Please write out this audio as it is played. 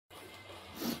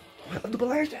of the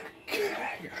Blazing King.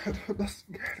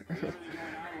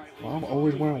 Well, I'm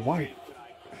always wearing white.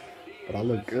 But I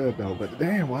look good though. But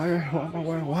damn, why am I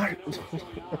wearing white?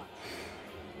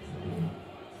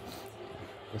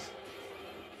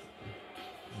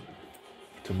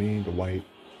 To me, the white,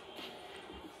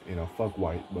 fuck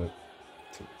white, but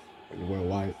when you wear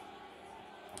white,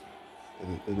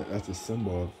 that's a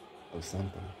symbol of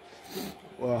something.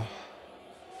 Well,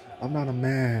 I'm not a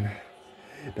man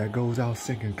that goes out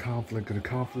seeking conflict, and the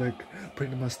conflict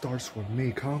pretty much starts with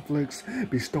me. Conflicts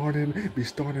be starting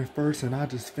first, and I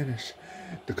just finish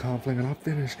the conflict, and I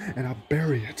finish and I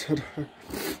bury it.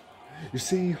 You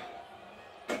see,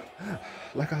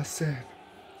 like I said,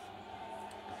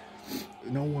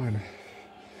 no one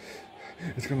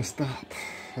is gonna stop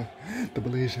the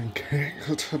Belizean King.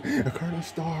 Colonel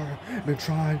Star been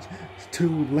trying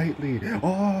to lately.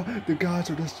 All the guys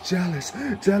are just jealous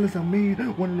of me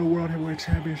winning the World Heavyweight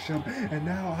Championship, and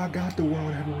now I got the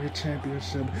World Heavyweight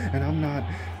Championship, and I'm not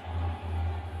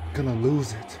gonna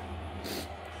lose it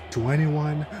to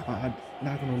anyone. I'm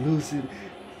not gonna lose it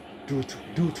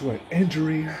due to an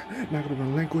injury. Not gonna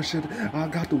relinquish it. I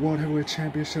got the World Heavyweight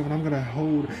Championship, and I'm gonna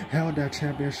hold that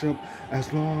championship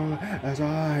as long as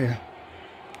I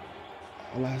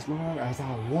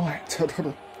want.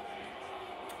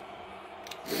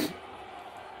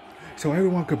 So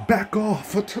everyone could back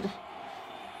off.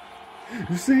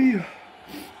 You see,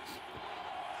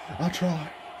 I tried,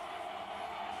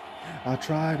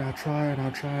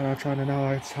 and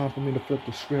now it's time for me to flip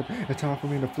the script. It's time for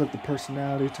me to flip the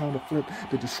personality. It's time to flip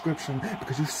the description,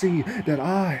 because you see that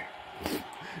I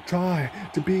try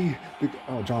to be the...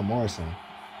 Oh, John Morrison.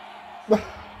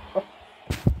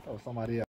 Oh, somebody else.